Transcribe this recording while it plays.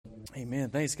Amen.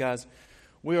 Thanks, guys.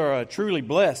 We are truly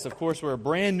blessed. Of course, we're a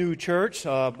brand new church,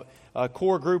 a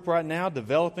core group right now,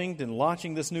 developing and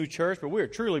launching this new church. But we are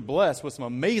truly blessed with some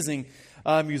amazing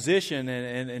musician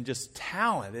and just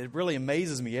talent. It really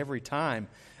amazes me every time.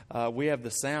 We have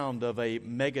the sound of a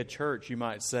mega church, you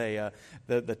might say,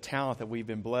 the talent that we've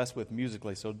been blessed with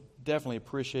musically. So definitely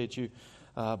appreciate you,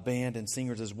 band and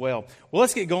singers as well. Well,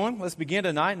 let's get going. Let's begin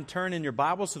tonight and turn in your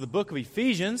Bibles to the book of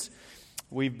Ephesians.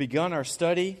 We've begun our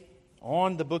study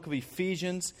on the book of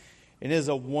Ephesians. It is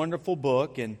a wonderful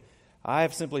book, and I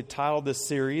have simply titled this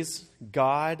series,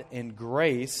 God and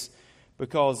Grace,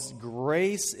 because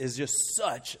grace is just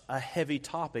such a heavy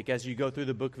topic as you go through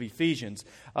the book of Ephesians.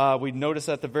 We noticed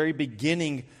at the very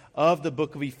beginning of the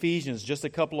book of Ephesians, just a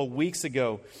couple of weeks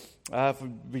ago, if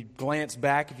we glance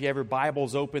back, if you have your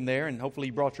Bibles open there, and hopefully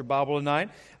you brought your Bible tonight,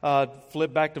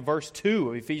 flip back to verse 2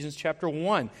 of Ephesians chapter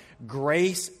 1.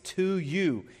 Grace to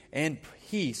you and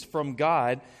peace from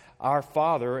God, our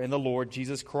Father, and the Lord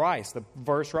Jesus Christ. The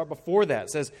verse right before that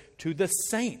says, to the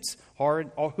saints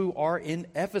who are in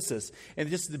Ephesus. And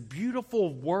just the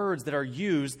beautiful words that are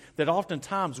used that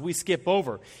oftentimes we skip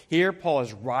over. Here, Paul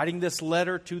is writing this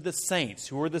letter to the saints.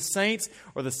 Who are the saints?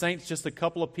 Are the saints just a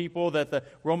couple of people that the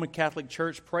Roman Catholic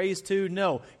Church prays to?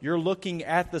 No, you're looking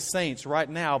at the saints right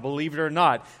now, believe it or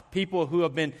not. People who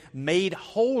have been made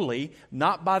holy,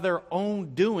 not by their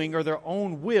own doing or their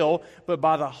own will, but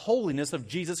by the holiness of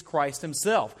Jesus Christ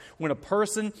Himself. When a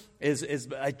person is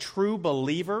a true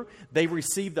believer, they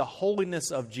receive the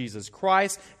holiness of Jesus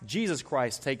Christ. Jesus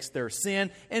Christ takes their sin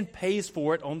and pays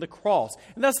for it on the cross.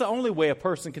 And that's the only way a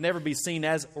person can ever be seen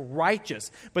as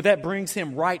righteous. But that brings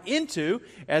him right into,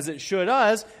 as it should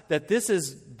us, that this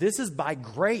is by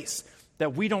grace.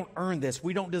 That we don't earn this.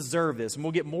 We don't deserve this. And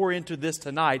we'll get more into this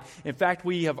tonight. In fact,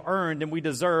 we have earned and we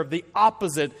deserve the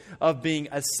opposite of being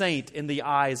a saint in the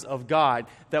eyes of God.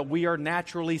 That we are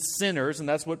naturally sinners. And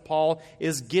that's what Paul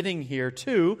is getting here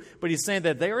too. But he's saying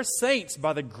that they are saints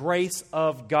by the grace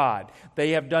of God.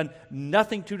 They have done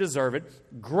nothing to deserve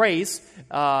it. Grace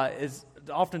is...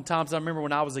 Oftentimes, I remember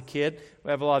when I was a kid, we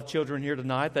have a lot of children here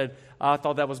tonight, that I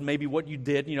thought that was maybe what you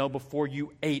did, before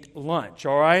you ate lunch,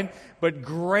 all right? But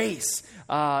grace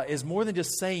is more than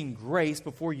just saying grace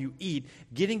before you eat.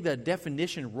 Getting the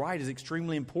definition right is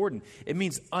extremely important. It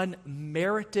means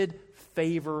unmerited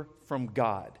favor from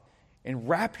God. And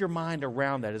wrap your mind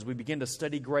around that as we begin to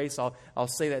study grace. I'll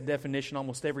say that definition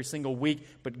almost every single week,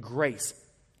 but grace,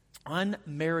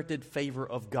 unmerited favor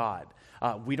of God.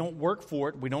 We don't work for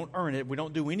it. We don't earn it. We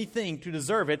don't do anything to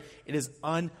deserve it. It is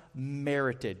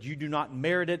unmerited. You do not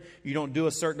merit it. You don't do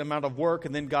a certain amount of work,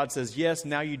 and then God says, yes,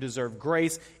 now you deserve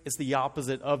grace. It's the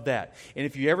opposite of that. And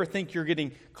if you ever think you're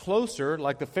getting closer,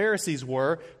 like the Pharisees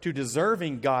were, to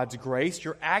deserving God's grace,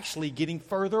 you're actually getting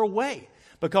further away.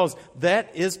 Because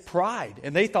that is pride.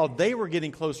 And they thought they were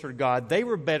getting closer to God. They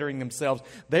were bettering themselves.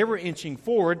 They were inching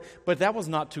forward. But that was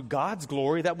not to God's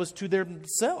glory. That was to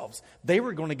themselves. They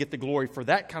were going to get the glory for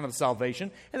that kind of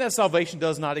salvation. And that salvation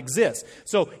does not exist.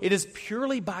 So it is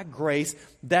purely by grace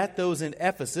that those in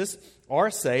Ephesus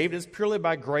are saved. It's purely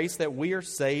by grace that we are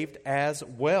saved as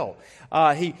well.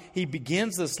 He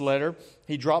begins this letter.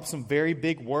 He drops some very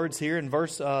big words here in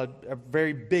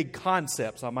very big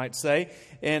concepts, I might say.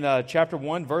 In chapter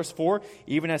 1, verse 4,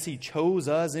 even as He chose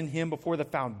us in Him before the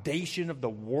foundation of the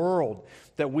world,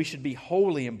 that we should be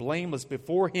holy and blameless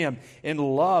before Him. In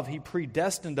love, He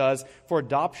predestined us for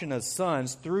adoption as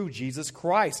sons through Jesus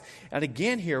Christ. And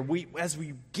again here, as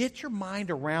we get your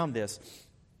mind around this,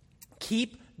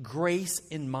 keep grace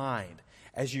in mind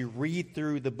as you read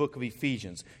through the book of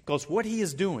Ephesians. Because what he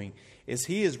is doing is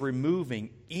he is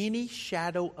removing any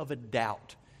shadow of a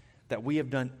doubt that we have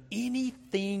done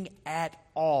anything at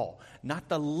all, not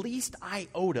the least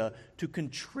iota, to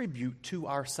contribute to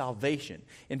our salvation.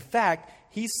 In fact,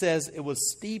 he says it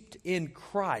was steeped in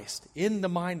Christ, in the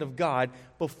mind of God,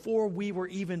 before we were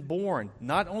even born.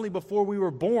 Not only before we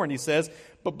were born, he says,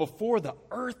 but before the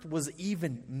earth was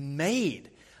even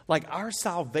made. Like our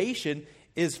salvation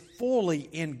is fully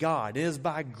in God. It is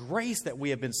by grace that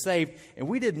we have been saved, and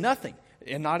we did nothing.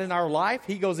 And not in our life.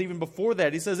 He goes even before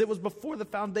that. He says it was before the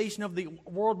foundation of the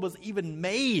world was even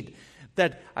made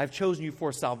that I've chosen you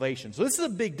for salvation. So this is a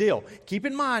big deal. Keep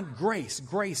in mind, grace,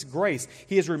 grace, grace.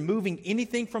 He is removing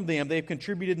anything from them. They have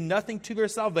contributed nothing to their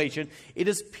salvation. It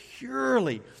is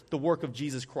purely the work of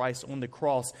Jesus Christ on the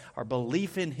cross, our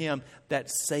belief in Him, that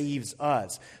saves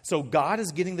us. So God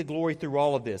is getting the glory through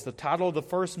all of this. The title of the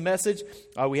first message,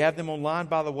 we have them online,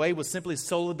 by the way, was simply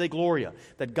Sola Dei Gloria,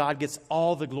 that God gets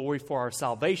all the glory for our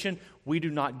salvation. we do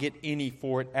not get any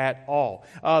for it at all.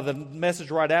 The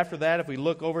message right after that, if we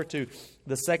look over to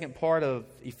the second part of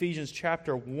Ephesians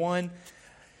chapter 1,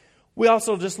 we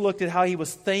also just looked at how he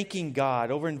was thanking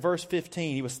God. Over in verse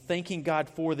 15, he was thanking God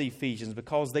for the Ephesians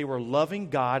because they were loving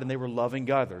God and they were loving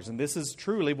others. And this is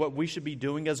truly what we should be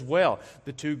doing as well.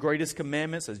 The two greatest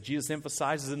commandments, as Jesus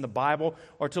emphasizes in the Bible,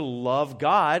 are to love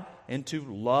God and to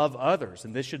love others.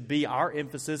 And this should be our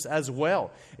emphasis as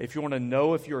well. If you want to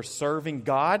know if you're serving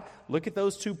God, look at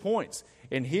those 2 points.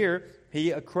 And here,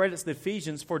 he accredits the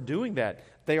Ephesians for doing that.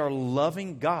 They are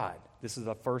loving God. This is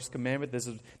the first commandment. This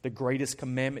is the greatest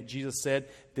commandment. Jesus said,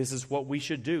 this is what we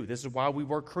should do. This is why we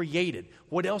were created.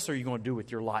 What else are you going to do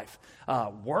with your life?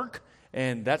 Work,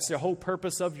 and that's the whole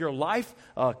purpose of your life.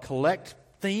 Collect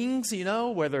things,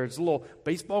 whether it's little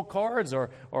baseball cards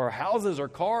or houses or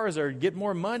cars or get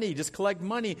more money. Just collect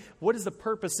money. What is the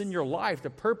purpose in your life?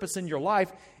 The purpose in your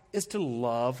life is to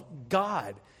love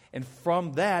God. And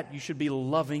from that, you should be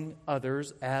loving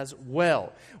others as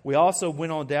well. We also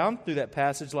went on down through that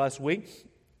passage last week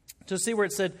to see where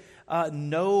it said,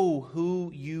 know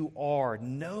who you are.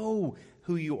 Know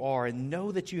who you are and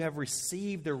know that you have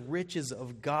received the riches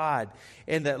of God.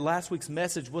 And that last week's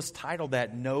message was titled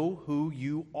that, Know Who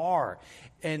You Are.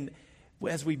 And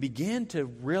as we begin to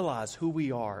realize who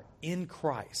we are in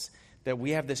Christ, that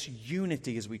we have this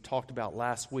unity as we talked about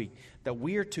last week, that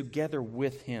we are together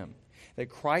with Him, that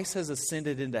Christ has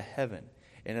ascended into heaven.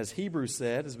 And as Hebrews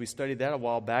said, as we studied that a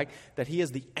while back, that He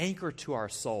is the anchor to our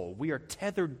soul. We are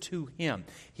tethered to Him.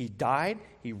 He died.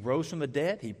 He rose from the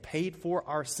dead. He paid for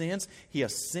our sins. He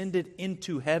ascended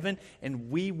into heaven, and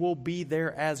we will be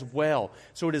there as well.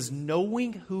 So it is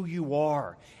knowing who you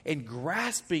are and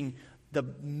grasping the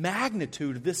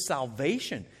magnitude of this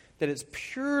salvation, that it's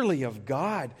purely of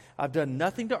God. I've done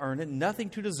nothing to earn it,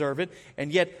 nothing to deserve it,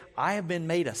 and yet I have been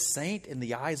made a saint in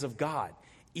the eyes of God,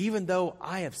 even though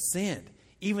I have sinned,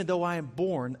 even though I am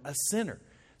born a sinner.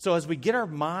 So as we get our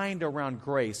mind around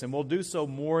grace, and we'll do so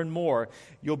more and more,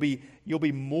 you'll be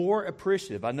more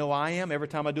appreciative. I know I am. Every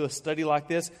time I do a study like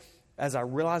this, as I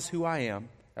realize who I am,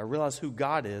 I realize who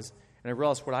God is, and I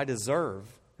realize what I deserve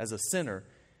as a sinner,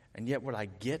 and yet what I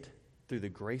get through the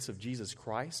grace of Jesus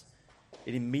Christ,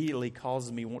 it immediately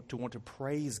causes me to want to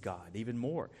praise God even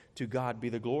more. To God be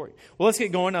the glory. Well, let's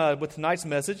get going with tonight's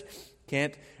message.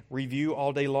 Can't review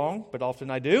all day long, but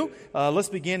often I do. Let's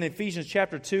begin in Ephesians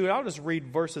chapter 2. I'll just read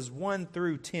verses 1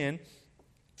 through 10,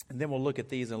 and then we'll look at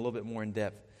these in a little bit more in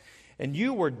depth. And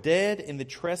you were dead in the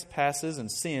trespasses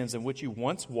and sins in which you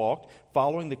once walked,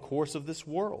 following the course of this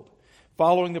world,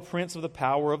 following the prince of the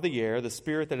power of the air, the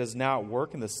spirit that is now at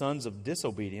work in the sons of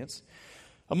disobedience,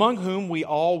 among whom we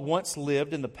all once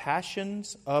lived in the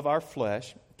passions of our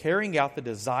flesh, carrying out the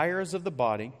desires of the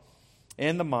body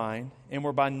and the mind, and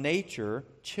were by nature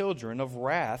children of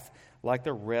wrath like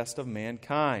the rest of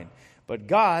mankind. But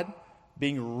God,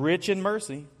 being rich in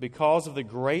mercy, because of the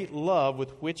great love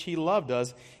with which He loved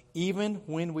us, even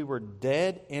when we were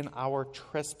dead in our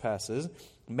trespasses,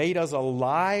 made us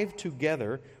alive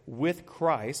together with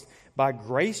Christ. By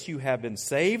grace you have been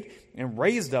saved, and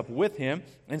raised up with Him,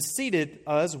 and seated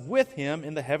us with Him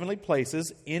in the heavenly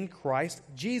places in Christ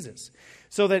Jesus,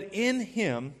 so that in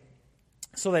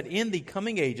the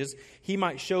coming ages He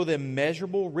might show the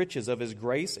immeasurable riches of His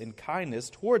grace and kindness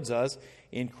towards us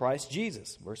in Christ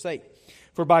Jesus. Verse 8,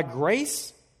 for by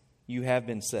grace you have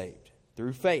been saved,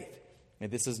 through faith,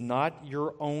 and this is not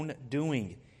your own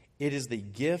doing. It is the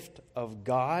gift of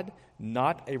God,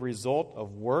 not a result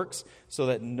of works, so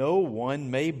that no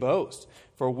one may boast.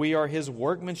 For we are His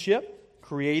workmanship,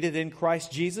 created in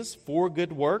Christ Jesus for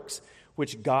good works,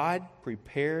 which God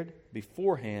prepared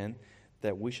beforehand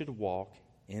that we should walk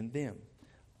in them.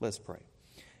 Let's pray.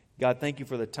 God, thank You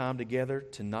for the time together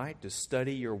tonight to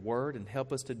study Your Word, and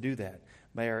help us to do that.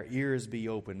 May our ears be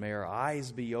open. May our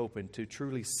eyes be open to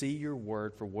truly see Your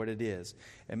Word for what it is.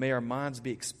 And may our minds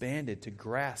be expanded to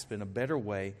grasp in a better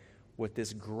way what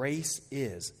this grace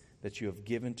is that You have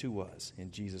given to us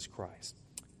in Jesus Christ.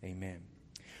 Amen.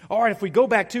 All right, if we go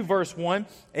back to verse 1,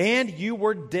 and you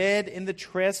were dead in the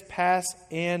trespass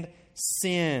and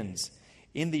sins.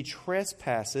 In the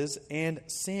trespasses and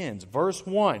sins. Verse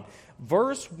 1.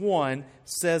 Verse 1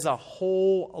 says a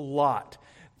whole lot.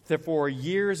 That for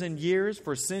years and years,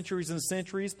 for centuries and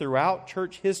centuries, throughout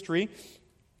church history,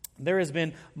 there has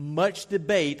been much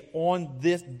debate on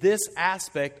this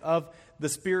aspect of the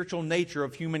spiritual nature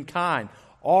of humankind.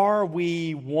 Are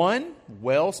we one,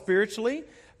 well spiritually,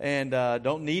 and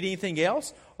don't need anything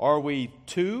else? Are we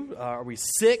two, are we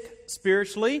sick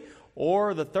spiritually?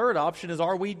 Or the third option is,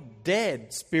 are we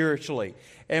dead spiritually?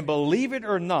 And believe it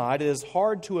or not, it is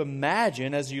hard to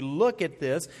imagine as you look at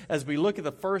this, as we look at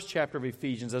the first chapter of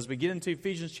Ephesians, as we get into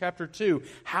Ephesians chapter 2,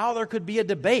 how there could be a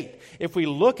debate. If we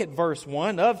look at verse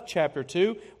 1 of chapter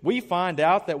 2, we find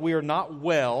out that we are not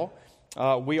well,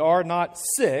 we are not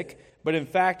sick, but in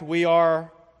fact we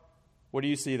are, what do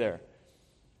you see there?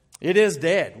 It is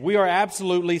dead. We are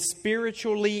absolutely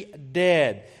spiritually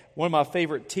dead. One of my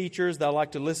favorite teachers that I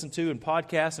like to listen to and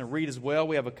podcast and read as well,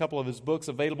 we have a couple of his books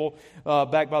available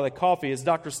back by the coffee, is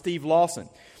Dr. Steve Lawson.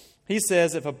 He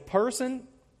says if a person,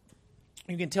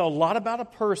 you can tell a lot about a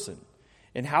person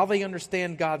and how they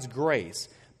understand God's grace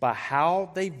by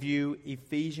how they view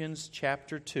Ephesians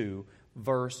chapter 2,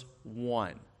 verse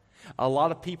 1. A lot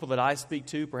of people that I speak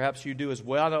to, perhaps you do as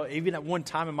well, I know even at one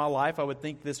time in my life I would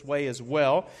think this way as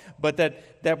well, but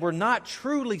that we're not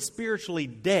truly spiritually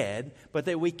dead, but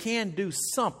that we can do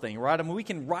something, right? I mean, we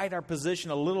can right our position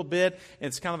a little bit, and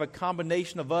it's kind of a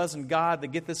combination of us and God to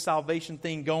get this salvation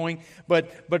thing going.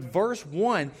 But verse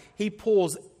 1, he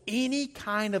pulls any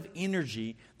kind of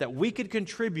energy that we could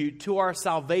contribute to our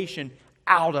salvation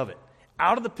out of it,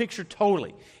 out of the picture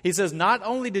totally. He says, not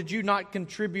only did you not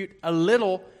contribute a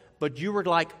little, but you were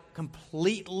like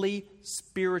completely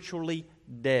spiritually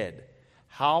dead.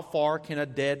 How far can a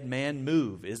dead man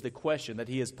move is the question that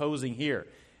he is posing here.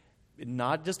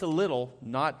 Not just a little,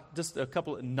 not just a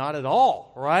couple, not at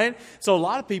all, right? So a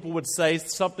lot of people would say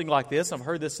something like this. I've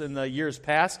heard this in the years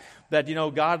past, that,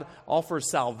 God offers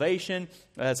salvation.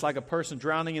 It's like a person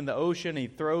drowning in the ocean. He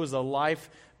throws a life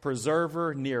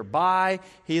preserver nearby.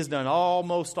 He has done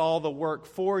almost all the work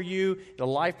for you. The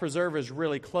life preserver is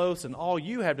really close, and all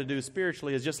you have to do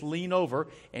spiritually is just lean over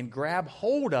and grab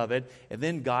hold of it, and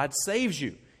then God saves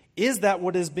you. Is that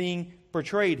what is being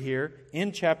portrayed here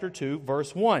in chapter 2,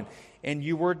 verse 1? And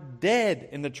you were dead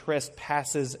in the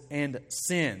trespasses and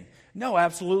sin. No,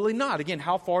 absolutely not. Again,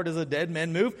 how far does a dead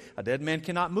man move? A dead man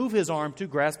cannot move his arm to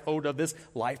grasp hold of this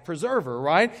life preserver,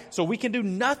 right? So we can do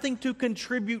nothing to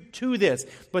contribute to this,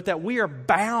 but that we are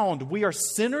bound. We are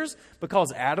sinners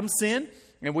because Adam sinned,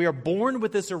 and we are born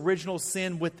with this original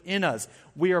sin within us.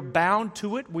 We are bound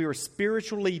to it. We are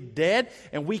spiritually dead,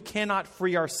 and we cannot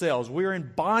free ourselves. We are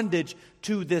in bondage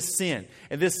to this sin.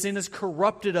 And this sin has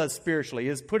corrupted us spiritually. It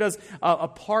has put us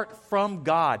apart from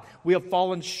God. We have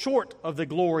fallen short of the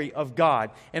glory of God.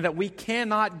 And that we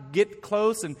cannot get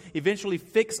close and eventually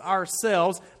fix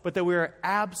ourselves, but that we are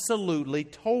absolutely,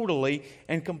 totally,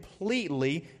 and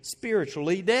completely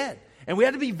spiritually dead. And we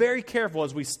have to be very careful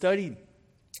as we study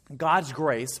God's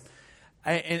grace,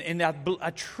 and I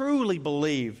truly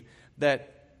believe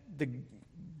that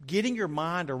getting your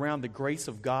mind around the grace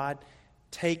of God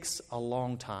takes a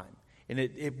long time. And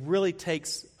it really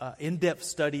takes in-depth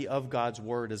study of God's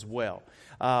Word as well.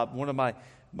 One of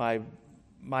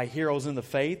my heroes in the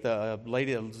faith, a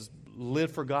lady that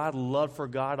lived for God, loved for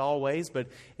God always, but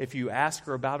if you ask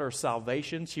her about her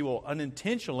salvation, she will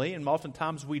unintentionally, and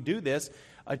oftentimes we do this,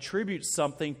 attribute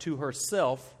something to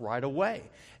herself right away.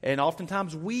 And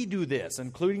oftentimes we do this,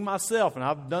 including myself, and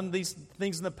I've done these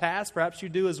things in the past, perhaps you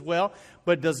do as well,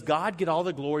 but does God get all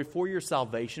the glory for your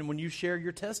salvation when you share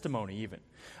your testimony even?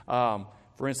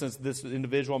 For instance, this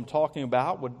individual I'm talking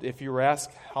about, if you were asked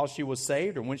how she was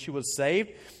saved or when she was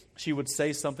saved, she would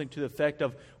say something to the effect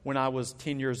of, when I was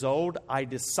 10 years old, I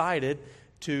decided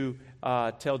to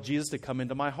tell Jesus to come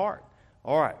into my heart.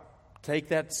 All right, take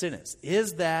that sentence.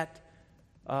 Is that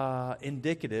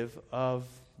indicative of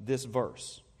this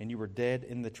verse? And you were dead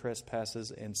in the trespasses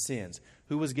and sins.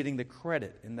 Who was getting the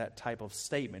credit in that type of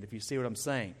statement, if you see what I'm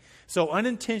saying? So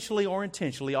unintentionally or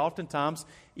intentionally, oftentimes,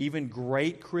 even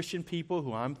great Christian people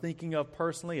who I'm thinking of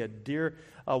personally, a dear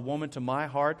woman to my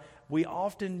heart, we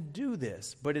often do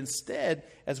this. But instead,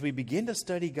 as we begin to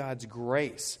study God's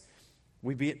grace,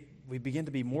 we begin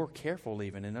to be more careful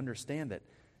even and understand that,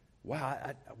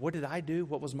 wow, what did I do?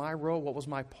 What was my role? What was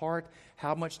my part?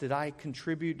 How much did I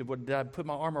contribute? Did I put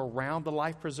my arm around the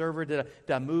life preserver? Did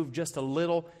I move just a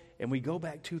little? And we go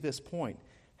back to this point.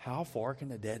 How far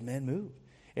can a dead man move?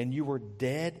 And you were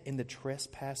dead in the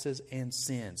trespasses and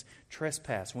sins.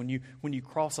 Trespass. When you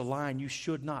cross a line, you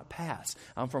should not pass.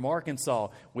 I'm from Arkansas.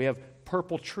 We have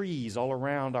purple trees all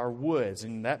around our woods.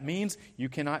 And that means you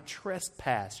cannot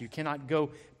trespass. You cannot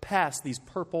go past these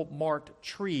purple marked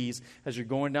trees as you're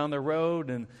going down the road.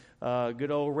 And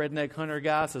good old redneck hunter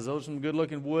guy says, those are some good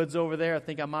looking woods over there. I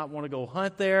think I might want to go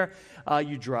hunt there.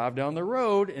 You drive down the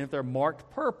road, and if they're marked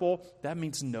purple, that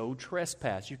means no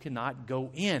trespass. You cannot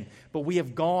go in. But we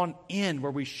have gone in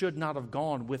where we should not have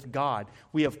gone with God.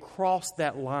 We have crossed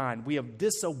that line. We have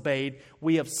disobeyed.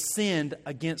 We have sinned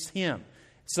against Him.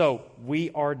 So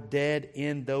we are dead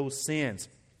in those sins.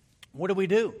 What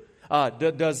do?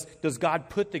 Does God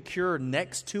put the cure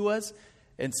next to us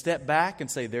and step back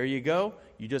and say, there you go?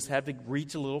 You just have to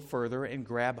reach a little further and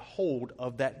grab hold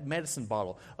of that medicine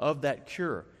bottle, of that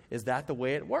cure. Is that the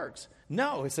way it works?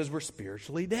 No, it says we're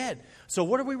spiritually dead. So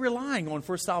what are we relying on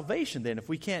for salvation then if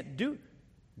we can't do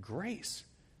grace?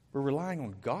 We're relying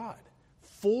on God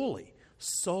fully.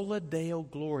 Sola Deo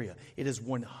Gloria. It is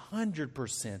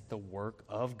 100% the work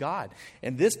of God.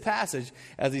 And this passage,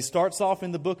 as he starts off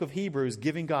in the book of Hebrews,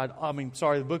 giving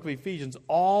the book of Ephesians,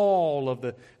 all of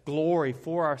the glory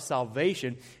for our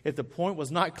salvation, if the point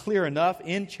was not clear enough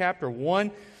in chapter 1,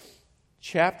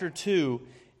 chapter 2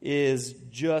 is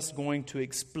just going to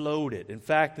explode it. In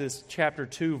fact, this chapter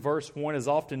 2, verse 1 is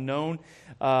often known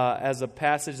as a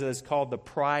passage that is called the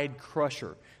pride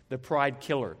crusher, the pride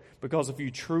killer. Because if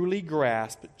you truly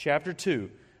grasp chapter 2,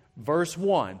 verse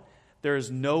 1, there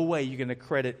is no way you can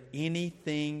accredit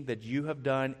anything that you have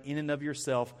done in and of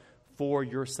yourself for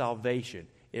your salvation.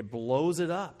 It blows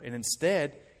it up, and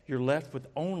instead, you're left with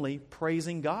only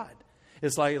praising God.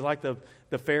 It's like the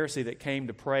Pharisee that came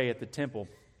to pray at the temple.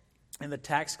 And the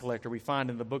tax collector we find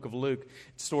in the book of Luke,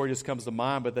 the story just comes to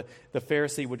mind, but the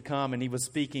Pharisee would come and he was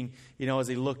speaking, as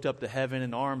he looked up to heaven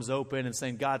and arms open and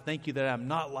saying, God, thank you that I'm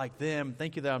not like them.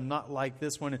 Thank you that I'm not like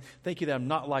this one. And thank you that I'm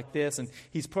not like this. And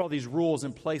he's put all these rules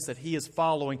in place that he is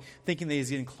following, thinking that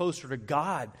he's getting closer to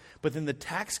God. But then the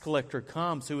tax collector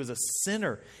comes, who is a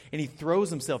sinner, and he throws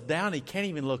himself down. He can't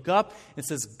even look up and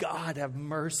says, God, have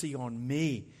mercy on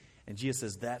me. And Jesus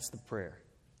says, that's the prayer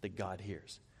that God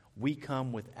hears. We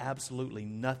come with absolutely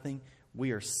nothing.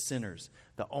 We are sinners.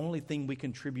 The only thing we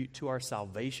contribute to our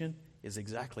salvation is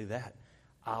exactly that,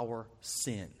 our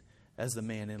sin, as the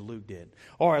man in Luke did.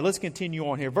 All right, let's continue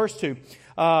on here. Verse 2,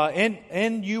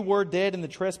 and you were dead in the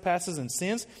trespasses and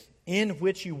sins in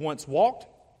which you once walked,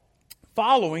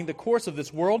 following the course of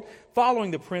this world,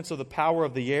 following the prince of the power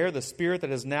of the air, the spirit that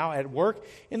is now at work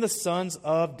in the sons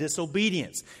of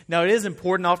disobedience. Now, it is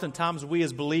important, oftentimes we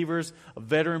as believers,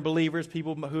 veteran believers,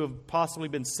 people who have possibly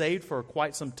been saved for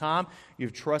quite some time,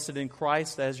 you've trusted in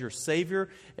Christ as your Savior,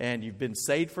 and you've been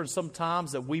saved for some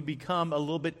times, that we become a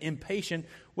little bit impatient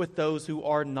with those who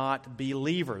are not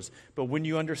believers. But when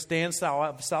you understand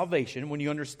salvation, when you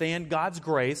understand God's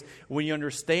grace, when you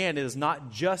understand it is not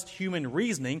just human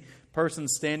reasoning, person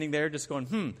standing there just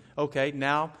going, okay,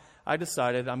 now I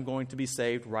decided I'm going to be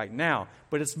saved right now.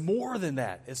 But it's more than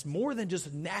that. It's more than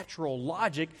just natural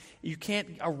logic. You can't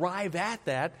arrive at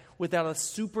that without a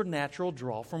supernatural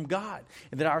draw from God.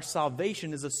 And that our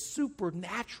salvation is a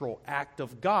supernatural act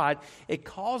of God. It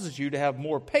causes you to have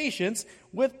more patience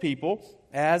with people,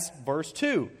 as verse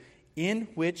 2, in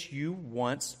which you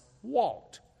once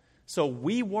walked. So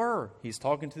we were, he's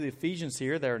talking to the Ephesians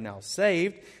here, they're now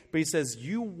saved, but he says,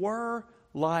 you were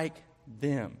like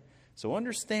them. So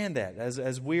understand that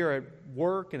as we are at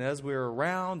work and as we're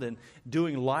around and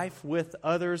doing life with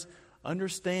others,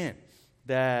 understand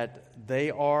that they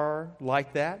are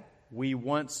like that. We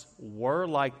once were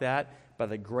like that. By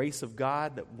the grace of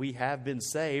God that we have been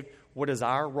saved. What is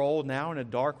our role now in a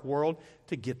dark world?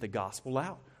 To get the gospel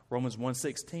out. Romans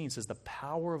 1:16 says the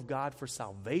power of God for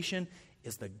salvation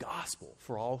is the gospel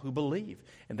for all who believe.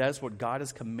 And that is what God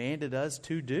has commanded us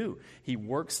to do. He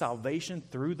works salvation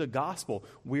through the gospel.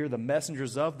 We are the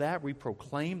messengers of that. We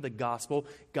proclaim the gospel.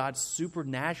 God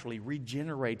supernaturally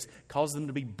regenerates, causes them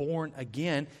to be born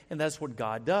again, and that's what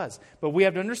God does. But we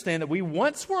have to understand that we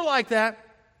once were like that.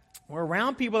 We're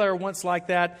around people that are once like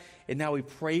that, and now we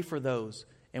pray for those,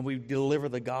 and we deliver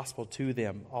the gospel to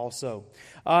them also.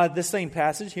 This same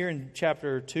passage here in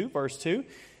chapter 2, verse 2,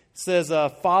 says,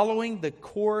 following the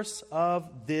course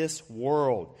of this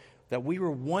world, that we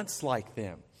were once like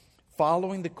them,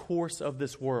 following the course of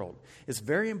this world. It's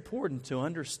very important to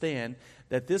understand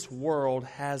that this world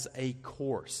has a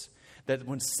course. That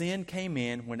when sin came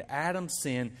in, when Adam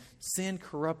sinned, sin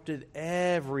corrupted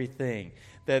everything.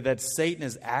 That Satan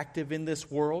is active in this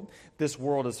world. This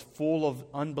world is full of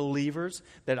unbelievers.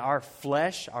 That our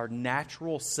flesh, our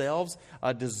natural selves,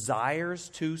 desires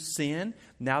to sin.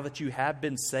 Now that you have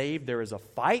been saved, there is a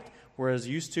fight. Whereas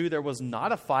used to, there was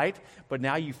not a fight. But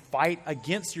now you fight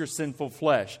against your sinful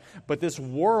flesh. But this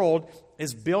world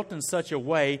is built in such a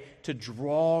way to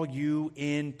draw you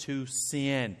into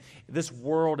sin. This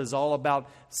world is all about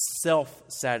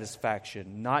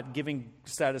self-satisfaction, not giving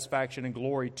satisfaction and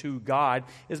glory to God.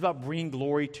 It's about bringing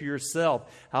glory to yourself.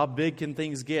 How big can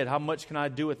things get? How much can I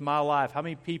do with my life? How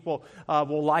many people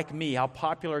will like me? How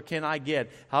popular can I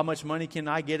get? How much money can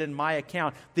I get in my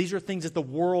account? These are things that the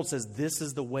world says this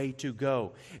is the way to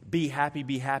go. Be happy,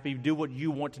 do what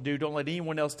you want to do. Don't let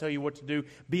anyone else tell you what to do.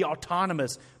 Be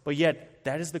autonomous. But yet,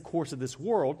 that is the course of this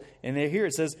world. And here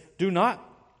it says, do not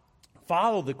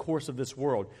follow the course of this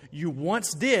world. You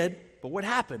once did, but what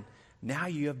happened? Now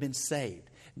you have been saved.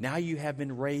 Now you have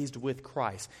been raised with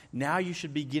Christ. Now you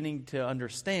should be beginning to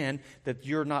understand that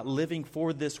you're not living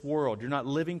for this world. You're not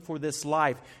living for this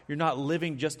life. You're not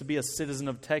living just to be a citizen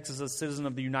of Texas, a citizen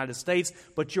of the United States,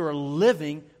 but you're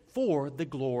living for the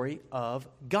glory of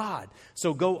God.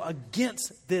 So go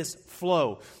against this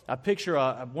flow. I picture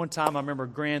one time I remember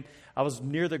I was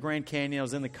near the Grand Canyon. I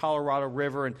was in the Colorado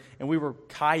River, and we were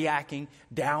kayaking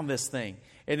down this thing.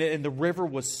 And the river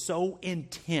was so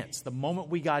intense. The moment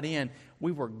we got in,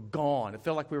 we were gone. It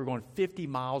felt like we were going 50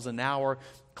 miles an hour.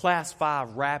 Class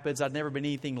 5 rapids. I'd never been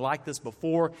anything like this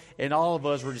before. And all of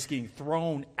us were just getting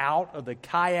thrown out of the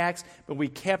kayaks. But we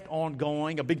kept on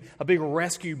going. A big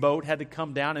rescue boat had to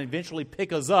come down and eventually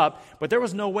pick us up. But there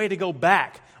was no way to go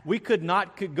back. We could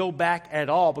go back at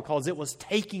all because it was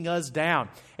taking us down.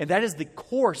 And that is the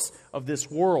course of this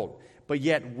world. But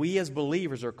yet we as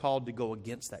believers are called to go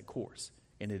against that course.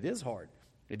 And it is hard.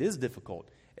 It is difficult.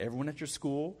 Everyone at your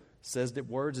school says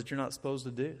words that you're not supposed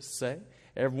to say.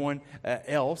 Everyone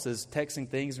else is texting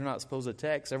things they're not supposed to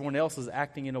text. Everyone else is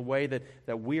acting in a way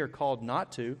that we are called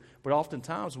not to. But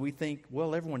oftentimes we think,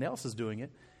 well, everyone else is doing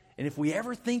it. And if we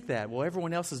ever think that, well,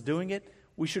 everyone else is doing it,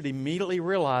 we should immediately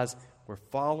realize we're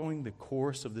following the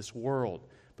course of this world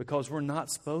because we're not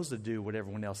supposed to do what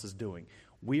everyone else is doing.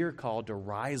 We are called to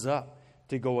rise up,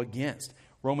 to go against.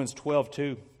 Romans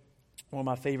 12:2, one of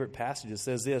my favorite passages,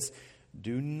 says this,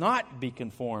 do not be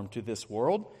conformed to this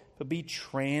world, but be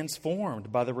transformed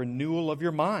by the renewal of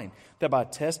your mind, that by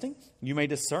testing you may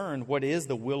discern what is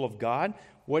the will of God,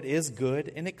 what is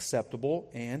good and acceptable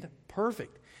and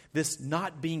perfect. This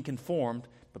not being conformed,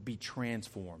 but be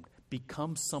transformed.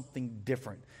 Become something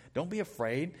different. Don't be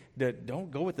afraid.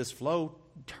 Don't go with this flow.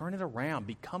 Turn it around.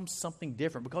 Become something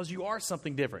different because you are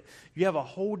something different. You have a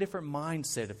whole different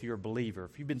mindset if you're a believer.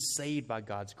 If you've been saved by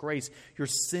God's grace, your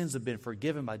sins have been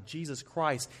forgiven by Jesus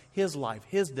Christ, His life,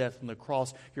 His death on the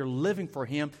cross. You're living for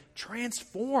Him.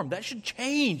 Transform. That should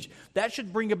change. That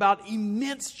should bring about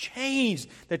immense change.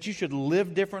 That you should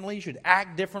live differently. You should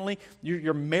act differently.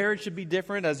 Your marriage should be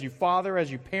different as you father, as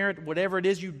you parent, whatever it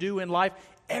is you do in life.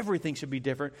 Everything should be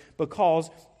different because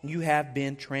you have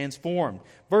been transformed.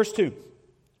 Verse 2.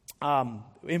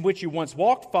 In which you once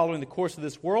walked, following the course of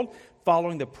this world,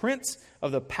 following the prince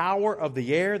of the power of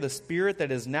the air, the spirit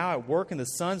that is now at work in the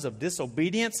sons of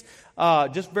disobedience.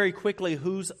 Just very quickly,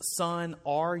 whose son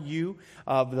are you?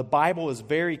 The Bible is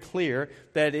very clear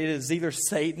that it is either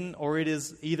Satan or it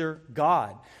is either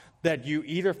God. That you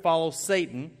either follow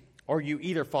Satan or you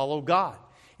either follow God.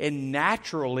 And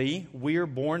naturally, we are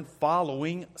born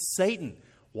following Satan.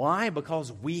 Why?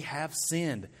 Because we have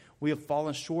sinned. We have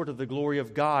fallen short of the glory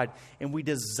of God, and we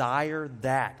desire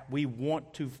that. We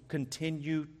want to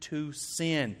continue to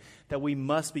sin, that we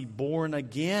must be born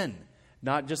again.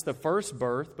 Not just the first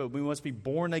birth, but we must be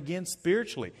born again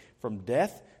spiritually, from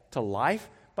death to life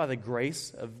by the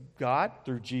grace of God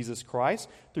through Jesus Christ,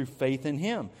 through faith in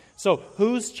Him. So,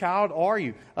 whose child are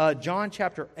you? John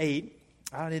chapter 8.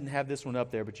 I didn't have this one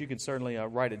up there, but you can certainly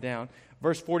write it down.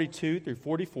 Verse 42 through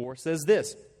 44 says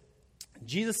this.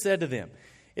 Jesus said to them,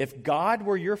 if God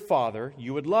were your Father,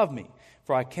 you would love me.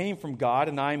 For I came from God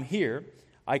and I am here.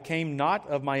 I came not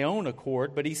of my own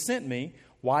accord, but He sent me.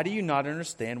 Why do you not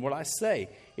understand what I say?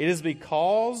 It is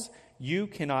because you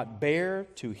cannot bear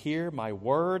to hear my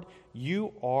word.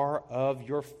 You are of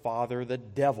your father the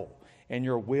devil, and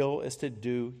your will is to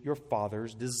do your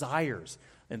father's desires.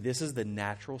 And this is the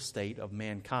natural state of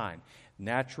mankind.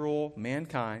 Natural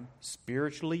mankind,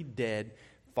 spiritually dead,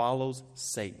 follows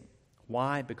Satan.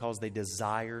 Why? Because they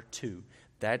desire to.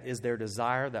 That is their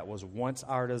desire. That was once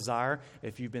our desire.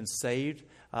 If you've been saved,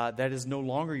 that is no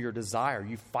longer your desire.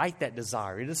 You fight that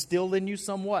desire. It is still in you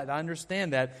somewhat. I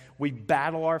understand that. We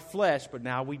battle our flesh, but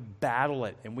now we battle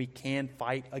it, and we can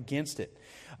fight against it.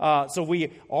 So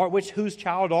we are. Whose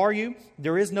child are you?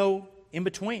 There is no in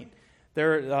between.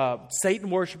 They're Satan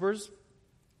worshipers.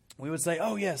 We would say,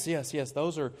 oh, yes.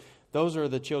 Those are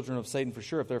the children of Satan for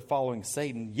sure if they're following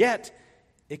Satan. Yet,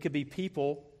 it could be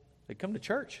people that come to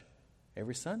church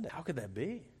every Sunday. How could that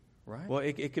be? Right. Well,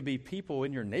 it could be people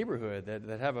in your neighborhood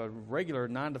that have a regular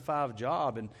 9-to-5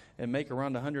 job and make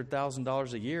around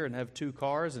 $100,000 a year and have 2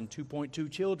 cars and 2.2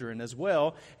 children as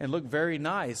well and look very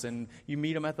nice. And you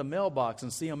meet them at the mailbox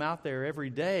and see them out there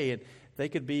every day. And they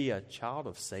could be a child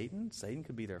of Satan. Satan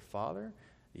could be their father.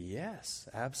 Yes,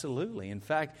 absolutely. In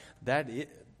fact,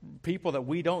 people that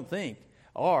we don't think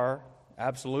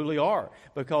absolutely are,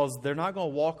 because they're not going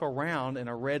to walk around in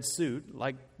a red suit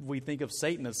like we think of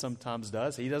Satan as sometimes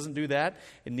does. He doesn't do that,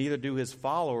 and neither do his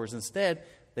followers. Instead,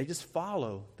 they just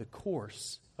follow the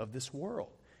course of this world,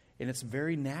 and it's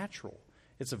very natural.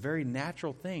 It's a very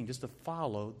natural thing just to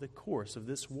follow the course of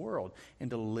this world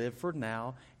and to live for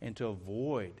now and to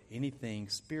avoid anything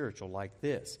spiritual like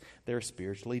this. They're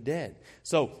spiritually dead.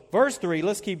 So, verse 3,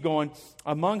 let's keep going.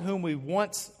 Among whom we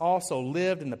once also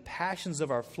lived in the passions of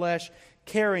our flesh,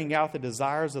 carrying out the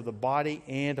desires of the body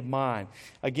and mind.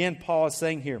 Again, Paul is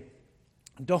saying here,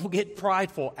 don't get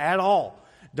prideful at all.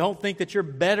 Don't think that you're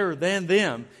better than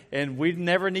them. And we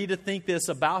never need to think this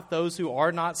about those who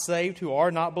are not saved, who are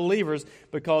not believers,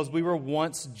 because we were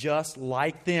once just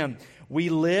like them. We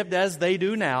lived as they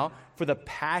do now for the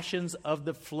passions of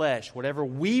the flesh. Whatever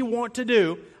we want to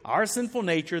do, our sinful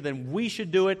nature, then we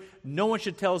should do it. No one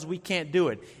should tell us we can't do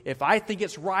it. If I think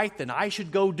it's right, then I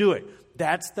should go do it.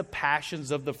 That's the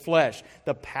passions of the flesh,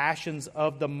 the passions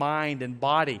of the mind and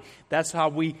body. That's how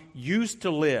we used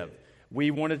to live. We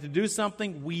wanted to do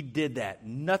something, we did that.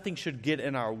 Nothing should get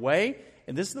in our way,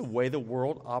 and this is the way the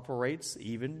world operates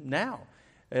even now.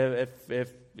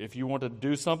 If you want to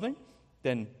do something,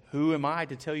 then who am I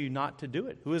to tell you not to do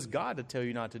it? Who is God to tell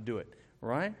you not to do it,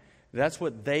 right? That's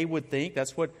what they would think.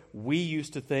 That's what we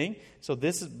used to think.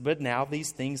 But now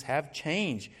these things have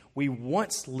changed. We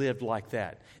once lived like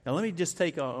that. Now let me just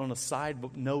take on a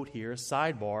side note here, a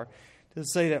sidebar, to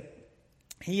say that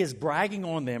he is bragging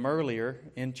on them earlier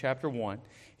in chapter 1.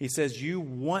 He says, you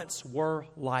once were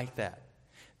like that.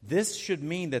 This should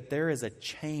mean that there is a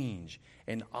change,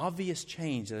 an obvious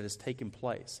change that has taken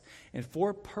place. And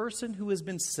for a person who has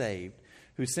been saved,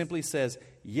 who simply says,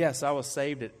 yes, I was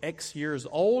saved at X years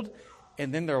old,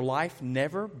 and then their life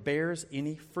never bears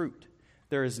any fruit.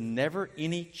 There is never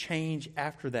any change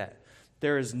after that.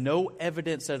 There is no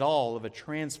evidence at all of a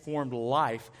transformed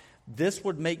life. This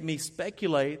would make me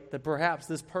speculate that perhaps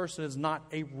this person is not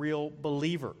a real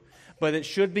believer. But it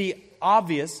should be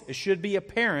obvious, it should be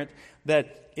apparent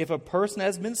that if a person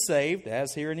has been saved,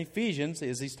 as here in Ephesians,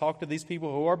 as he's talked to these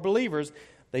people who are believers,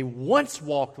 they once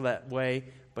walked that way,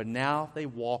 but now they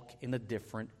walk in a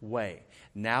different way.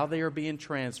 Now they are being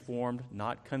transformed,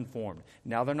 not conformed.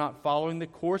 Now they're not following the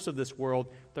course of this world,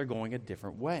 they're going a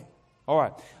different way. All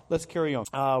right, let's carry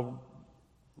on.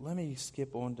 Let me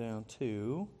skip on down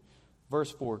to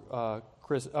verse 4.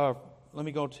 Let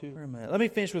me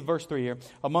finish with verse 3 here.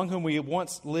 Among whom we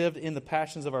once lived in the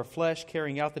passions of our flesh,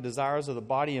 carrying out the desires of the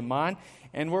body and mind,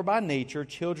 and were by nature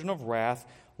children of wrath,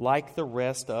 like the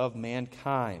rest of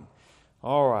mankind.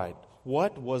 All right,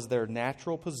 what was their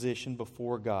natural position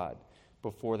before God,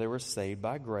 before they were saved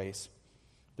by grace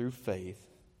through faith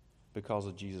because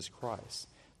of Jesus Christ?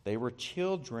 They were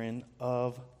children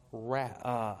of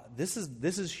wrath. This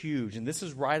is huge, and this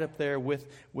is right up there with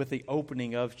the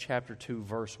opening of chapter 2,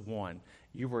 verse 1.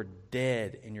 You were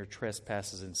dead in your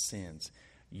trespasses and sins.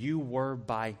 You were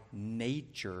by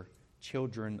nature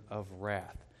children of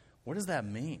wrath. What does that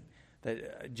mean?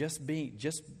 That just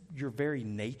your very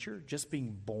nature, just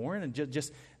being born, and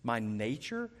just my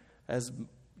nature,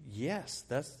 yes,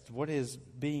 that's what is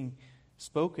being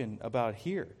spoken about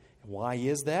here. Why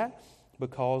is that?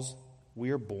 Because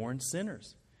we are born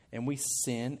sinners. And we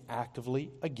sin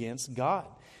actively against God.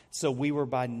 So we were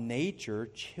by nature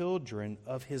children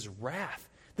of His wrath.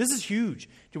 This is huge.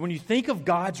 When you think of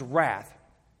God's wrath,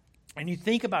 and you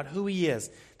think about who He is,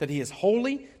 that He is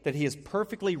holy, that He is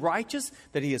perfectly righteous,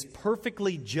 that He is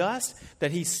perfectly just,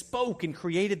 that He spoke and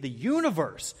created the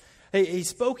universe. He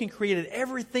spoke and created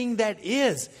everything that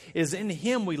is. It is in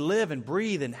Him we live and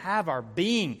breathe and have our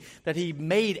being. That He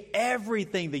made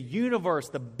everything, the universe,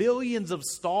 the billions of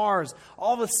stars,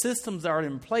 all the systems that are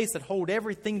in place that hold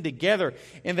everything together.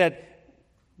 And that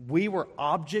we were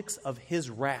objects of His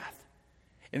wrath.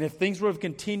 And if things would have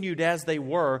continued as they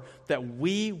were, that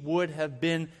we would have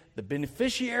been the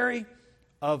beneficiary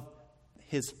of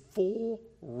His full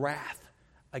wrath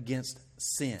against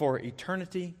sin for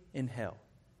eternity in hell.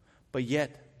 But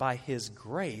yet, by His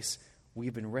grace,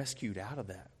 we've been rescued out of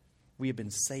that. We have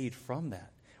been saved from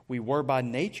that. We were by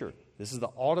nature. This is the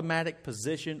automatic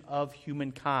position of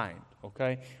humankind.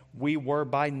 Okay? We were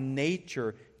by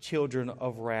nature children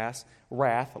of wrath,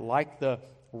 like the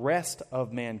rest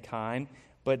of mankind.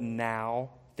 But now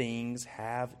things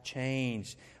have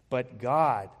changed. But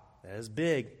God, that is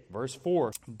big, verse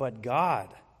 4, but God,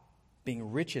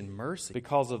 being rich in mercy,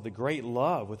 because of the great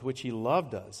love with which He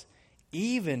loved us,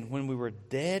 even when we were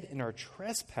dead in our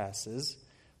trespasses,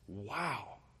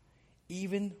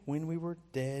 even when we were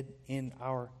dead in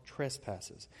our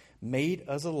trespasses, made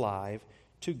us alive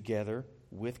together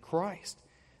with Christ.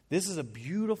 This is a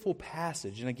beautiful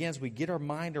passage. And again, as we get our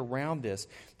mind around this,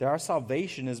 that our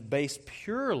salvation is based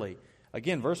purely,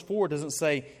 again, verse 4 doesn't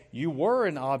say you were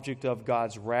an object of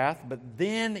God's wrath, but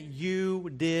then you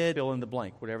did fill in the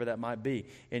blank, whatever that might be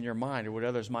in your mind or what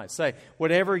others might say.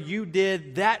 Whatever you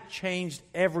did, that changed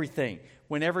everything.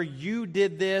 Whenever you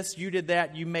did this, you did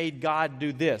that, you made God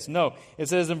do this. No, it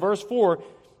says in verse 4,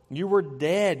 you were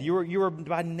dead. You were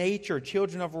by nature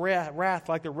children of wrath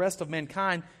like the rest of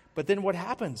mankind. But then what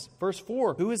happens? Verse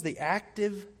 4, who is the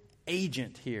active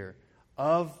agent here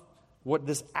of what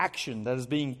this action that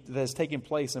is taking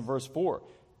place in verse 4?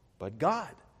 But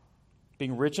God,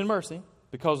 being rich in mercy,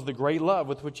 because of the great love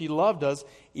with which He loved us,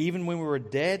 even when we were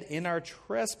dead in our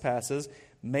trespasses,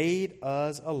 made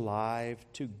us alive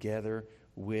together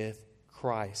with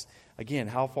Christ. Again,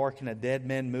 how far can a dead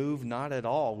man move? Not at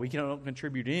all. We don't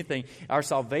contribute anything. Our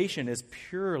salvation is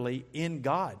purely in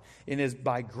God. It is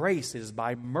by grace. It is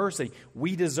by mercy.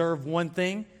 We deserve one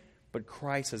thing, but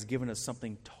Christ has given us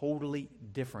something totally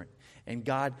different. And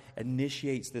God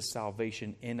initiates this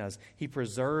salvation in us. He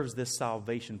preserves this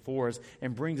salvation for us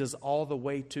and brings us all the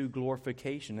way to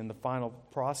glorification in the final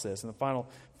process, in the final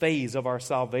phase of our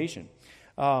salvation.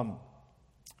 Let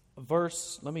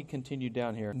me continue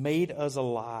down here. Made us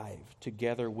alive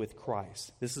together with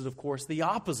Christ. This is, of course, the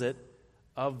opposite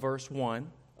of verse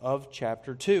 1 of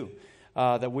chapter 2.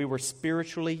 That we were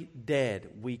spiritually dead.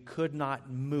 We could not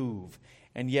move.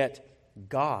 And yet,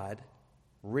 God,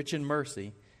 rich in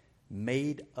mercy,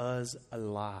 made us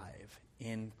alive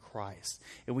in Christ.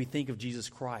 And we think of Jesus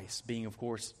Christ being, of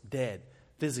course, dead,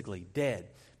 physically dead.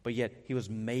 But yet, He was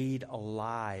made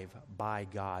alive by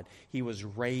God. He was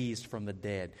raised from the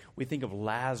dead. We think of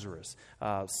Lazarus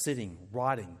sitting,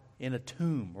 rotting in a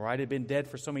tomb, right? He'd been dead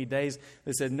for so many days.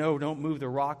 They said, no, don't move the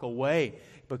rock away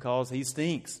because he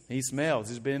stinks. He smells.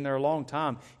 He's been in there a long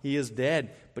time. He is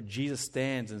dead. But Jesus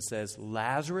stands and says,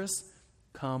 Lazarus,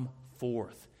 come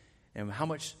forth. And how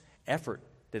much effort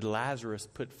did Lazarus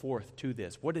put forth to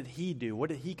this? What did he do? What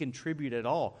did he contribute at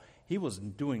all? He was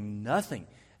doing nothing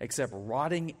except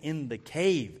rotting in the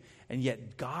cave. And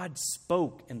yet God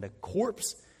spoke and the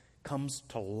corpse comes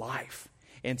to life.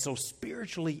 And so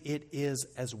spiritually it is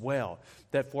as well.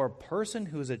 That for a person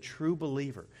who is a true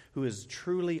believer, who is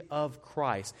truly of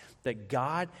Christ, that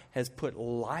God has put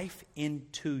life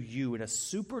into you in a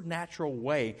supernatural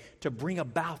way to bring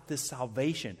about this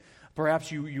salvation.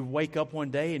 Perhaps you wake up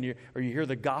one day and you hear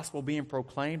the gospel being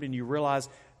proclaimed and you realize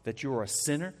that you are a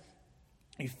sinner.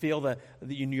 You feel that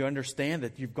you understand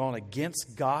that you've gone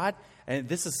against God. And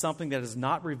this is something that is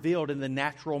not revealed in the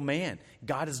natural man.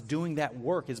 God is doing that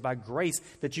work. It's by grace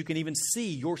that you can even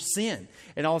see your sin.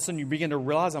 And all of a sudden you begin to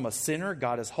realize I'm a sinner.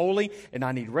 God is holy and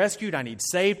I need rescued. I need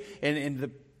saved. And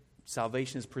the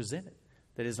salvation is presented.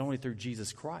 That is only through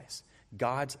Jesus Christ.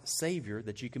 God's Savior,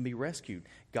 that you can be rescued.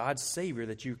 God's Savior,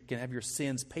 that you can have your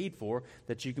sins paid for,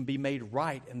 that you can be made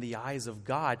right in the eyes of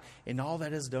God. And all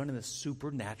that is done in a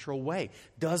supernatural way.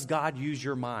 Does God use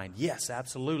your mind? Yes,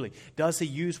 absolutely. Does He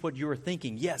use what you are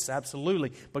thinking? Yes,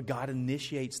 absolutely. But God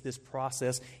initiates this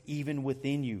process even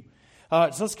within you.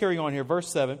 So let's carry on here. Verse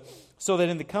 7. So that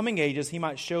in the coming ages He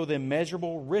might show the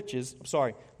immeasurable riches.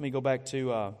 Sorry, let me go back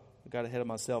to, I got ahead of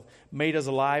myself. Made us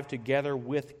alive together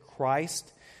with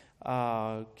Christ.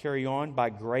 Carry on.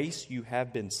 By grace you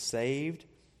have been saved.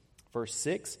 Verse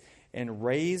 6. And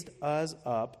raised us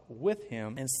up with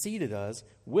Him and seated us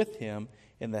with Him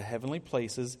in the heavenly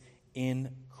places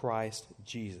in Christ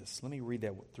Jesus. Let me read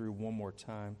that through one more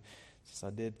time, since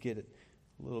I did get it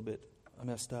a little bit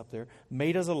messed up there.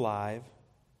 Made us alive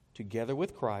together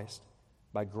with Christ.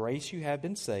 By grace you have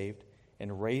been saved,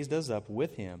 and raised us up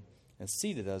with Him and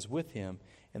seated us with Him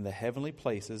in the heavenly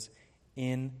places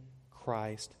in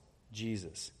Christ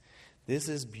Jesus. This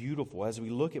is beautiful. As we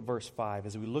look at verse 5,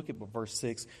 as we look at verse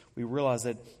 6, we realize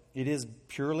that it is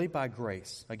purely by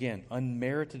grace, again,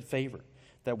 unmerited favor,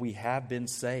 that we have been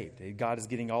saved. God is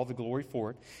getting all the glory for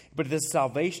it. But this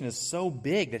salvation is so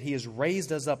big that He has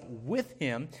raised us up with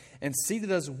Him and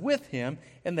seated us with Him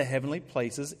in the heavenly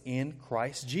places in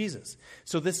Christ Jesus.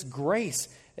 So this grace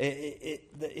it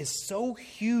is so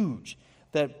huge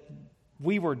that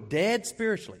we were dead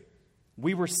spiritually.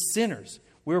 We were sinners.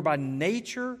 We were by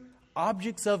nature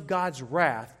objects of God's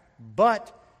wrath,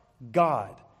 but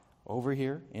God, over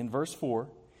here in verse 4,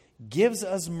 gives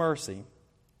us mercy.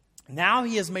 Now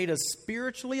he has made us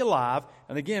spiritually alive.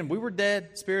 And again, we were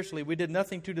dead spiritually. We did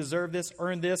nothing to deserve this,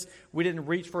 earn this. We didn't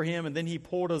reach for him, and then he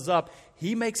pulled us up.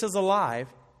 He makes us alive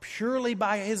purely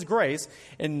by his grace.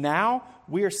 And now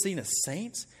we are seen as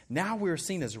saints. Now we are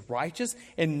seen as righteous.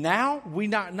 And now we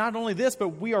not only this,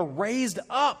 but we are raised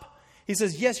up. He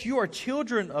says, yes, you are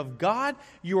children of God.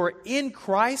 You are in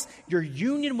Christ. Your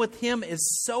union with him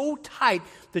is so tight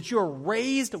that you are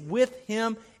raised with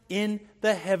him in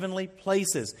the heavenly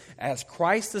places. As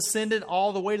Christ ascended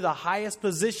all the way to the highest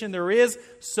position there is,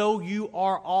 so you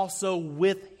are also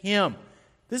with him.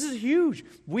 This is huge.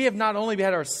 We have not only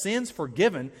had our sins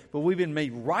forgiven, but we've been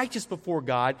made righteous before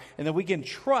God, and that we can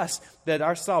trust that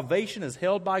our salvation is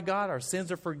held by God, our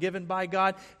sins are forgiven by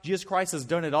God. Jesus Christ has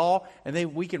done it all, and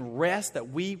then we can rest that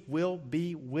we will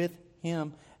be with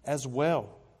him as well.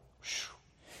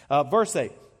 Verse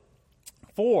 8,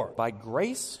 for by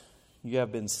grace you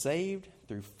have been saved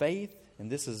through faith,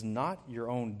 and this is not your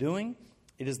own doing.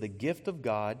 It is the gift of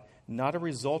God, not a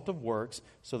result of works,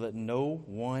 so that no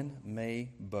one may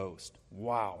boast.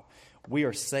 Wow. We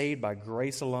are saved by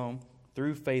grace alone,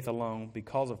 through faith alone,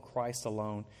 because of Christ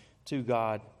alone. To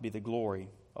God be the glory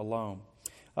alone.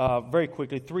 Very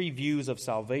quickly, 3 views of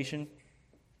salvation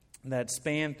that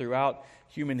span throughout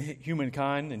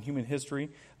humankind and human history.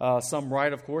 Some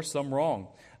right, of course, some wrong.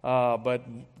 But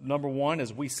number 1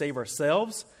 is we save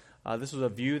ourselves. This was a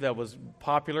view that was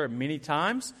popular many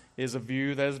times, is a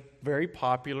view that is very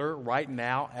popular right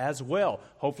now as well.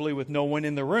 Hopefully with no one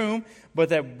in the room, but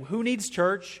that who needs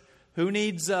church? Who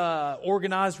needs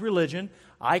organized religion?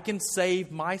 I can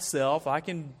save myself. I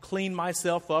can clean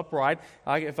myself up right.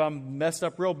 If I'm messed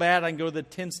up real bad, I can go to the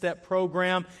 10-step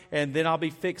program, and then I'll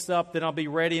be fixed up, then I'll be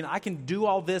ready, and I can do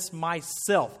all this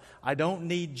myself. I don't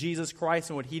need Jesus Christ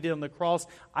and what he did on the cross.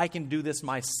 I can do this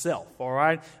myself, all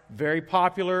right? Very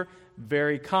popular,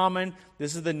 very common.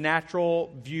 This is the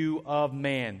natural view of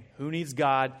man. Who needs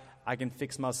God? I can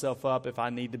fix myself up. If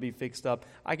I need to be fixed up,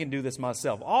 I can do this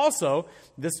myself. Also,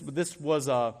 this was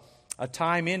a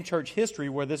time in church history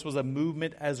where this was a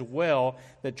movement as well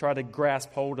that tried to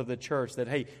grasp hold of the church. That,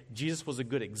 hey, Jesus was a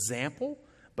good example,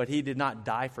 but he did not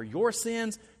die for your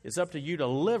sins. It's up to you to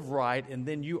live right, and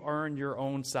then you earn your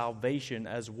own salvation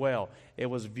as well. It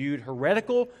was viewed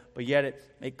heretical, but yet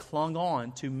it clung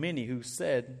on to many who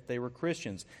said they were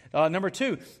Christians. Number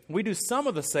 2, we do some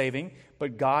of the saving,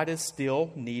 but God is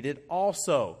still needed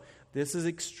also. This is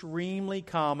extremely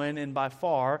common and by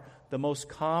far the most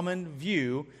common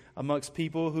view amongst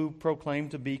people who proclaim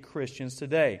to be Christians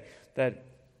today. That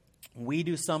we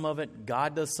do some of it,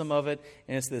 God does some of it,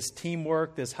 and it's this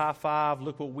teamwork, this high five,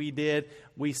 look what we did,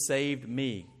 we saved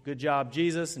me. Good job,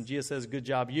 Jesus, and Jesus says, good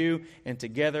job, you, and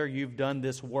together you've done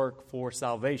this work for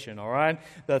salvation, all right?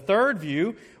 The third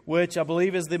view, which I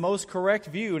believe is the most correct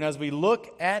view, and as we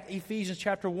look at Ephesians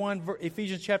chapter 1,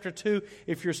 Ephesians chapter 2,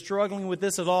 if you're struggling with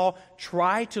this at all,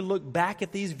 try to look back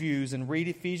at these views and read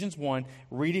Ephesians 1,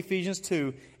 read Ephesians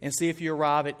 2, and see if you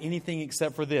arrive at anything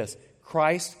except for this.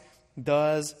 Christ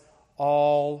does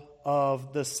all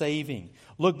of the saving.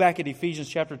 Look back at Ephesians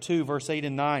chapter 2, verse 8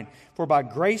 and 9. For by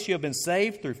grace you have been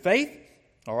saved through faith.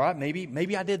 All right,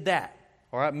 maybe I did that.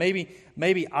 All right,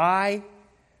 maybe I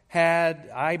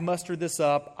mustered this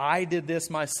up. I did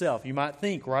this myself. You might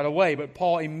think right away, but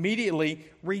Paul immediately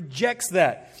rejects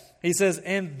that. He says,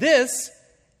 and this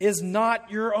is not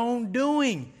your own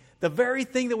doing. The very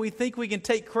thing that we think we can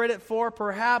take credit for,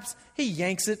 perhaps, he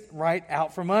yanks it right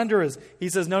out from under us. He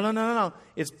says, no.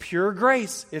 It's pure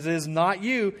grace. It is not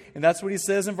you. And that's what he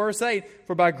says in verse 8.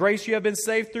 For by grace you have been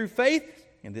saved through faith,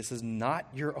 and this is not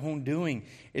your own doing.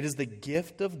 It is the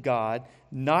gift of God,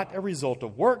 not a result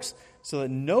of works, so that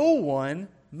no one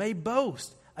may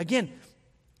boast. Again,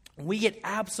 we get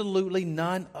absolutely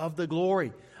none of the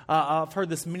glory. I've heard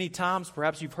this many times.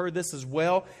 Perhaps you've heard this as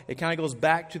well. It kind of goes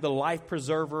back to the life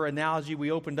preserver analogy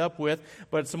we opened up with.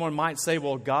 But someone might say,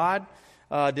 well, God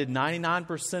did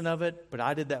 99% of it, but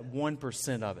I did that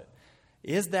 1% of it.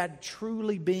 Is that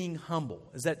truly being humble?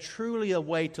 Is that truly a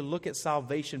way to look at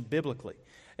salvation biblically?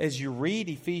 As you read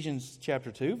Ephesians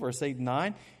chapter 2, verse 8 and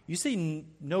 9, you see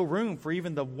no room for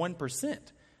even the 1%.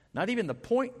 Not even the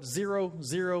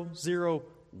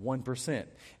 0.0001%.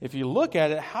 If you look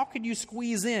at it, how could you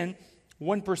squeeze in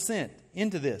 1%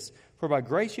 into this? For by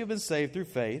grace you have been saved through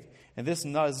faith, and this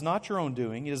is not your own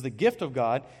doing. It is the gift of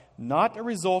God, not a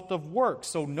result of works.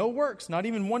 So no works, not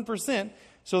even 1%,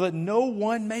 so that no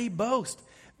one may boast.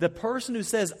 The person who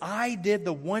says, I did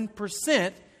the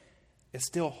 1%, is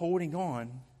still holding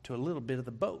on to a little bit of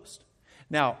the boast.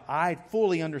 Now, I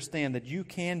fully understand that you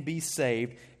can be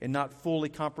saved and not fully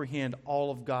comprehend all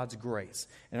of God's grace.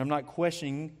 And I'm not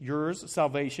questioning yours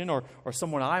salvation or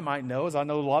someone I might know, as I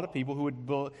know a lot of people who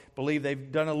would believe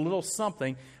they've done a little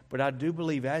something. But I do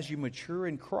believe as you mature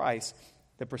in Christ,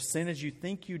 the percentage you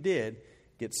think you did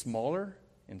gets smaller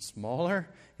and smaller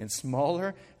and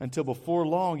smaller until before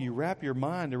long you wrap your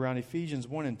mind around Ephesians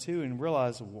 1 and 2 and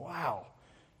realize, wow,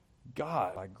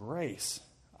 God, by grace,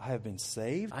 I have been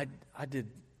saved. I did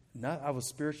not. I was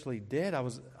spiritually dead.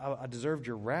 I deserved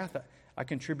your wrath. I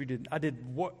contributed. I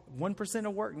did what 1%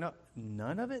 of work. No,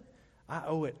 none of it. I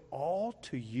owe it all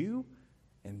to you,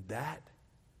 and that,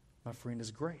 my friend, is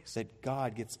grace. That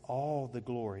God gets all the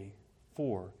glory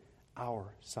for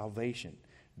our salvation.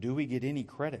 Do we get any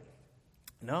credit?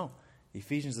 No.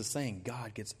 Ephesians is saying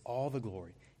God gets all the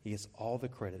glory. He gets all the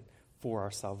credit for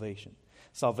our salvation.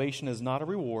 Salvation is not a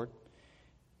reward.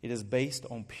 It is based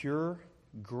on pure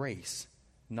grace,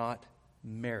 not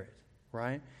merit,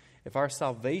 right? If our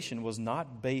salvation was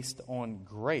not based on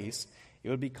grace,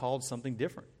 it would be called something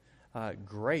different.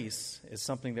 Grace is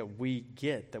something that we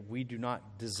get that we do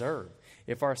not deserve.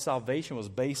 If our salvation was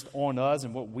based on us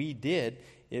and what we did,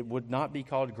 it would not be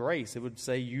called grace. It would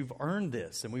say, you've earned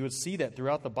this. And we would see that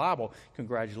throughout the Bible.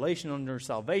 Congratulations on your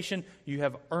salvation. You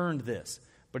have earned this.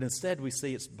 But instead we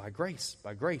see it's by grace.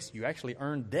 By grace. You actually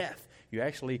earned death. You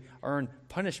actually earn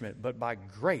punishment, but by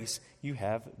grace you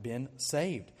have been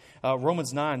saved.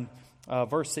 Romans 9,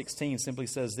 verse 16 simply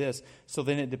says this, so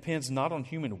then it depends not on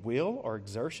human will or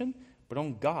exertion, but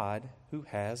on God who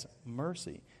has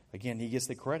mercy. Again, he gets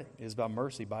the credit. It is by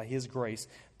mercy, by his grace,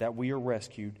 that we are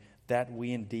rescued, that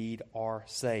we indeed are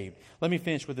saved. Let me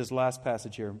finish with this last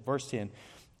passage here, verse 10.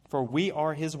 For we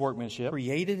are his workmanship,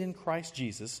 created in Christ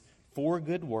Jesus for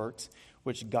good works,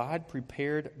 which God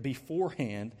prepared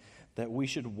beforehand that we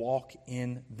should walk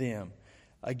in them.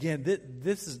 Again,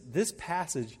 this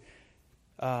passage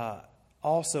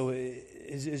also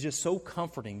is just so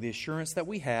comforting. The assurance that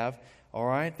we have, all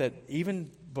right, that even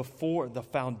before the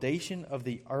foundation of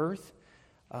the earth,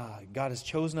 God has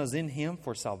chosen us in him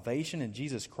for salvation in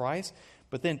Jesus Christ.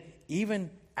 But then even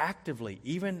actively,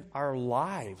 even our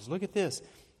lives, look at this.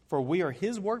 For we are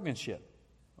his workmanship.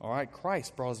 All right,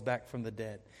 Christ brought us back from the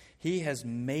dead. He has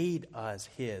made us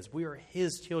his. We are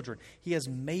his children. He has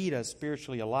made us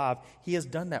spiritually alive. He has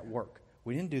done that work.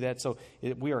 We didn't do that. So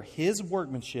we are his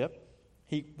workmanship.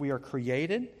 We are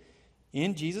created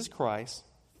in Jesus Christ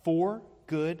for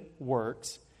good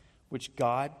works, which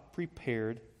God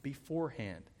prepared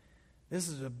beforehand. This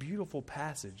is a beautiful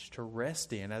passage to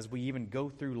rest in as we even go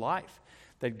through life.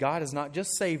 That God has not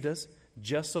just saved us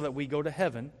just so that we go to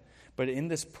heaven, but in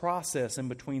this process in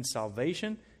between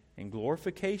salvation and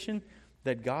glorification,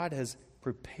 that God has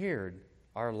prepared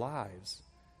our lives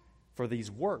for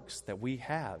these works that we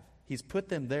have. He's put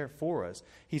them there for us.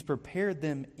 He's prepared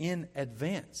them in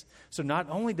advance. So not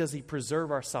only does he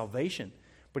preserve our salvation,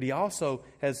 but he also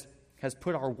has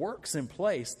put our works in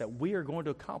place that we are going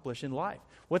to accomplish in life.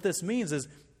 What this means is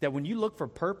that when you look for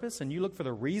purpose and you look for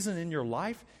the reason in your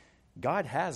life, God has